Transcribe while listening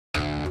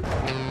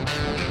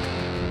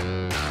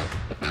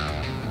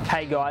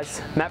Hey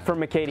guys, Matt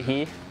from Makita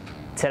here.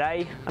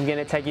 Today I'm going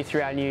to take you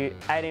through our new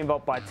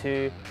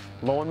 18V/2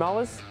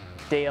 lawnmowers,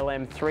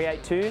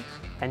 DLM382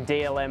 and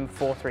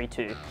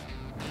DLM432.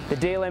 The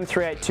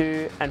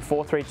DLM382 and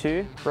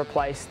 432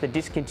 replace the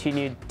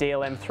discontinued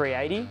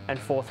DLM380 and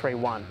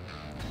 431.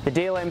 The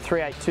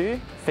DLM382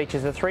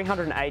 features a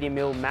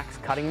 380mm max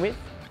cutting width,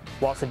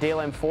 whilst the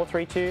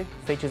DLM432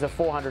 features a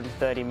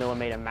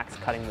 430mm max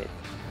cutting width.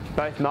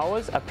 Both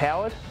mowers are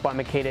powered by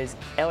Makita's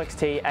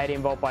LXT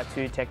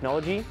 18V/2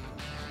 technology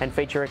and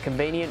feature a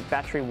convenient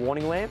battery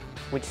warning lamp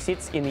which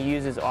sits in the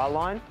user's eye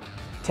line,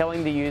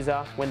 telling the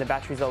user when the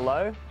batteries are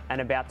low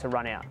and about to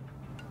run out.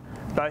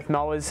 Both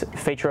mowers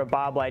feature a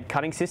bar blade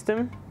cutting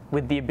system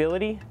with the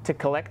ability to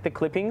collect the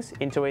clippings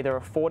into either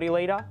a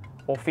 40-litre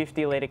or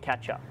 50-litre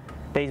catcher.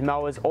 These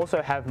mowers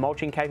also have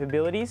mulching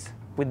capabilities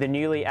with the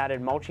newly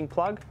added mulching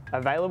plug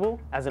available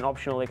as an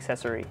optional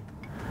accessory.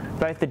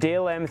 Both the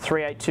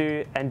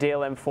DLM382 and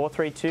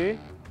DLM432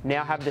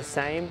 now have the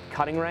same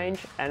cutting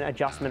range and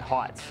adjustment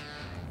heights,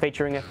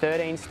 featuring a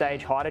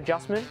 13-stage height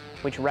adjustment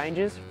which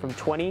ranges from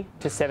 20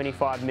 to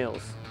 75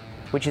 mils,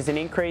 which is an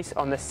increase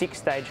on the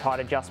 6-stage height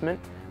adjustment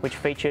which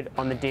featured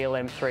on the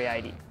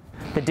DLM380.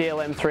 The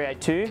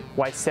DLM382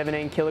 weighs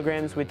 17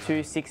 kilograms with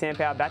two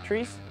 6-amp-hour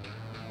batteries,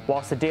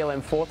 whilst the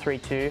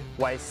DLM432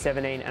 weighs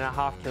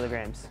 17.5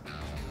 kilograms,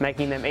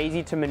 making them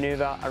easy to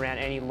manoeuvre around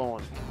any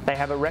lawn. They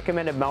have a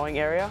recommended mowing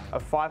area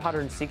of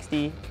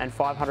 560 and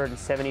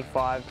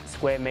 575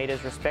 square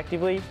metres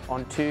respectively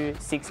on two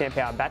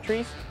 6-amp-hour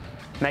batteries,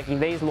 making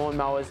these lawn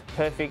mowers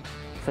perfect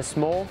for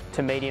small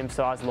to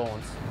medium-sized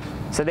lawns.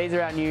 So these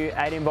are our new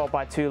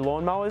 18V/2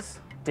 lawn mowers,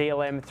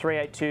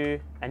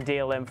 DLM382 and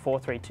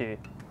DLM432.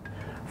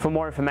 For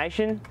more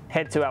information,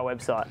 head to our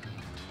website.